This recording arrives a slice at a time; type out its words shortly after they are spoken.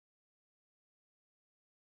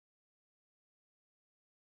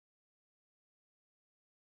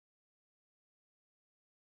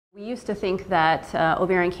We used to think that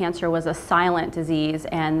ovarian cancer was a silent disease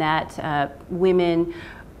and that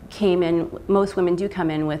most women do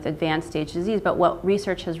come in with advanced stage disease, but what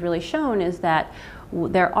research has really shown is that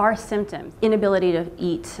there are symptoms. Inability to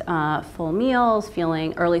eat full meals,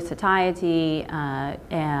 feeling early satiety,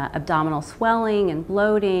 abdominal swelling and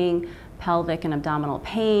bloating, pelvic and abdominal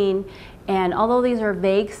pain. And although these are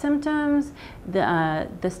vague symptoms,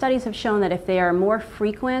 the studies have shown that if they are more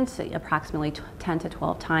frequent, approximately 10 to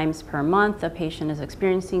 12 times per month, a patient is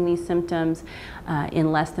experiencing these symptoms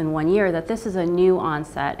in less than 1 year, that this is a new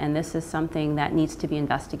onset and this is something that needs to be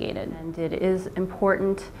investigated. And it is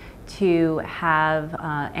important to have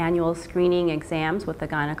annual screening exams with the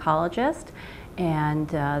gynecologist, and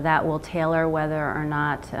that will tailor whether or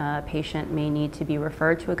not a patient may need to be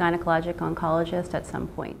referred to a gynecologic oncologist at some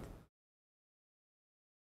point.